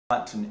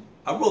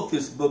I wrote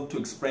this book to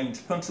explain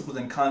principles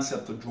and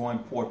concepts of drawing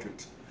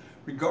portraits.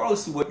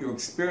 Regardless of what your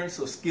experience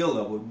or skill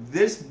level,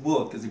 this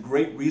book is a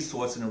great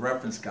resource and a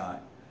reference guide.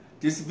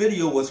 This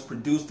video was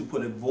produced to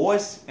put a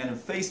voice and a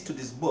face to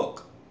this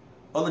book.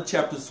 Other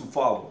chapters will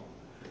follow.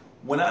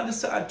 When I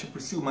decided to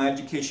pursue my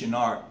education in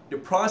art, the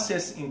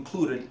process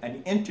included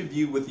an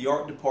interview with the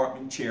art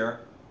department chair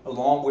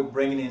along with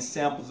bringing in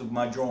samples of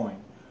my drawing.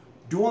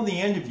 During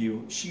the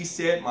interview, she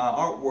said my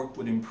artwork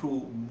would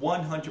improve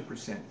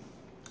 100%.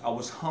 I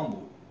was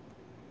humbled.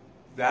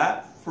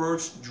 That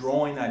first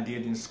drawing I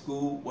did in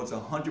school was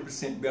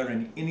 100% better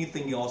than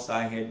anything else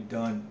I had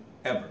done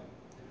ever.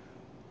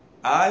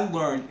 I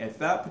learned at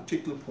that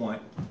particular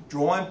point,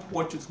 drawing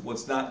portraits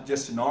was not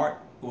just an art,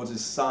 it was a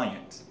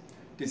science.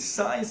 The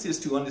science is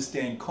to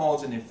understand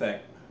cause and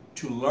effect,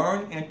 to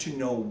learn and to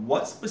know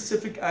what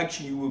specific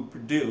action you will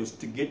produce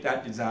to get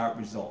that desired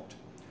result.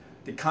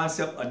 The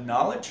concept of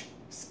knowledge,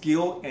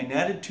 skill, and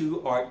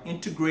attitude are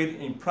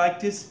integrated in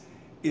practice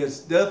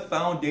is the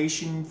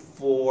foundation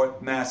for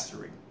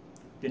mastery.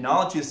 The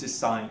knowledge is the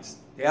science.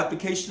 The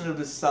application of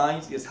the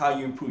science is how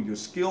you improve your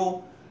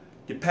skill,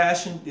 the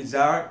passion,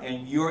 desire,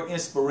 and your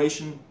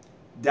inspiration.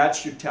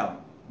 That's your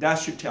talent.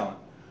 That's your talent.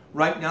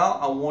 Right now,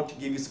 I want to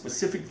give you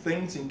specific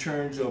things in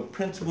terms of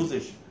principles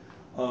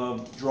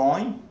of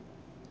drawing,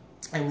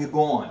 and we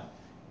go on.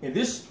 In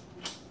this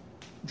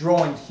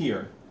drawing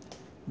here,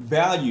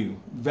 value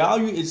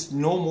is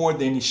no more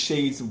than the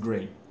shades of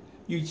gray.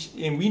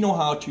 And we know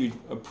how to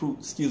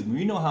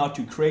we know how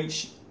to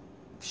create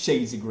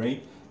shades of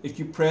gray. If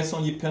you press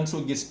on your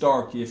pencil, it gets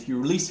darker. If you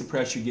release the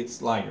pressure, it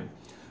gets lighter.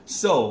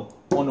 So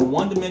on a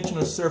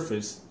one-dimensional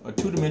surface, a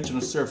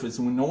two-dimensional surface,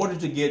 in order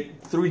to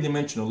get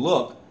three-dimensional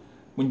look,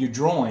 when you're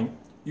drawing,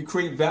 you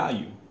create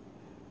value.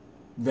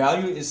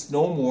 Value is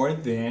no more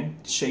than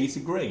shades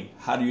of gray.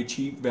 How do you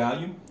achieve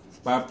value?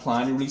 By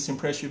applying the releasing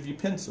pressure of your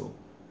pencil.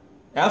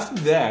 After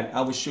that, I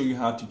will show you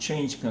how to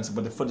change pencil,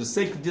 but for the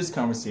sake of this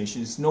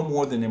conversation, it's no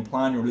more than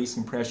applying the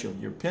releasing pressure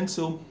of your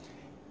pencil.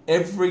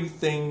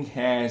 Everything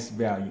has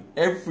value.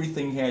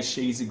 Everything has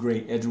shades of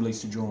gray as it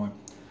relates to drawing.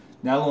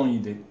 Not only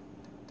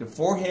the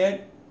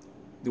forehead,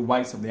 the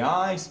whites of the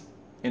eyes,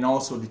 and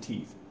also the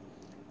teeth.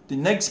 The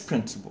next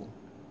principle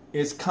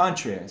is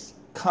contrast.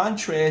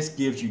 Contrast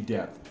gives you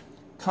depth.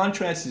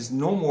 Contrast is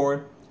no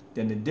more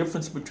than the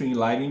difference between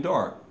light and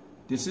dark.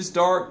 This is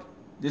dark,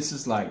 this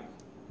is light.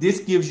 This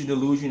gives you the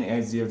illusion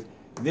as if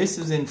this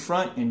is in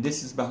front and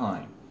this is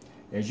behind.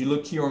 As you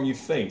look here on your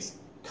face,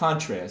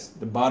 contrast,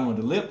 the bottom of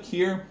the lip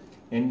here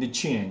and the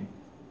chin.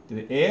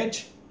 The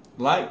edge,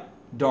 light,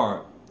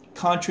 dark.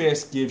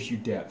 Contrast gives you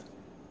depth.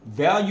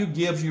 Value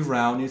gives you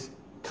roundness,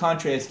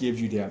 contrast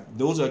gives you depth.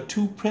 Those are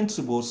two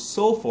principles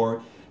so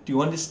far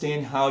to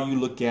understand how you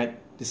look at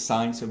the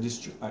science of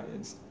this,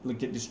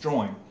 this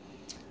drawing.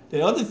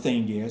 The other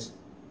thing is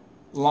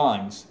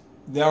lines.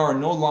 There are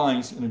no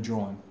lines in a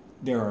drawing.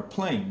 There are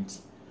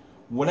planes.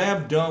 What I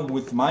have done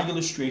with my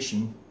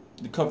illustration,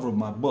 the cover of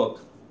my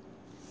book,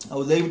 I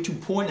was able to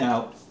point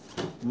out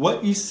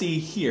what you see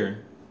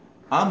here.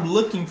 I'm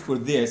looking for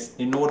this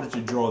in order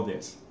to draw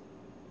this.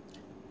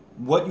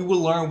 What you will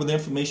learn with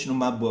information in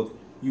my book,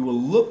 you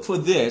will look for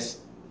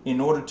this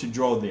in order to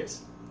draw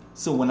this.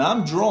 So when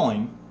I'm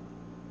drawing,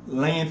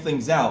 laying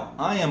things out,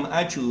 I am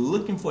actually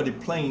looking for the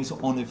planes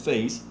on the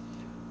face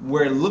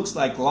where it looks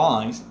like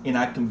lines, and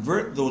I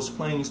convert those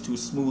planes to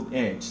smooth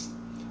edges.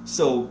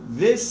 So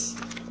this,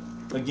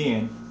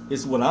 again,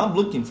 is what I'm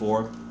looking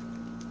for,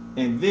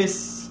 and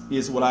this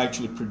is what I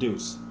actually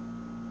produce.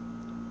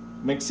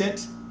 Make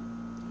sense?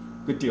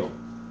 Good deal.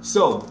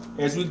 So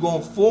as we go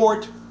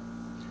forward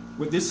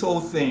with this whole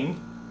thing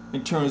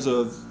in terms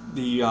of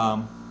the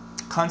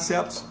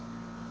concepts,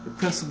 the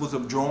principles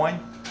of drawing,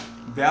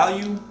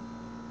 value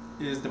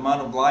is the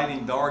amount of light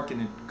and dark in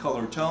the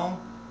color tone.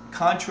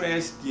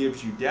 Contrast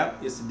gives you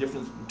depth. It's the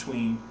difference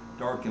between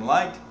dark and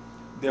light.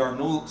 There are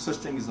no such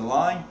thing as a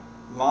line.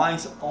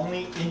 Lines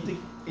only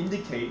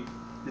indicate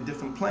the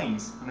different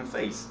planes on the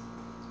face.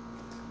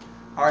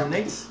 Our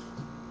next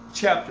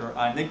chapter,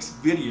 our next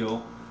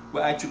video,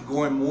 will actually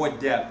go in more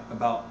depth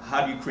about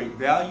how do you create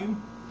value,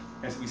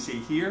 as we see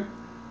here,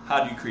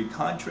 how do you create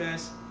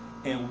contrast,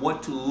 and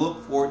what to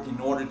look for in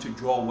order to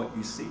draw what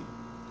you see.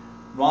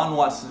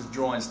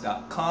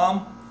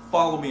 RonWatsonsDrawings.com.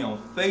 Follow me on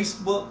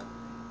Facebook,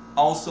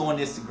 also on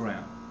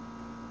Instagram.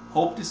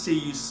 Hope to see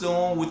you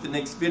soon with the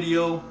next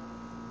video.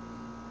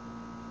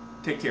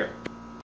 Take care.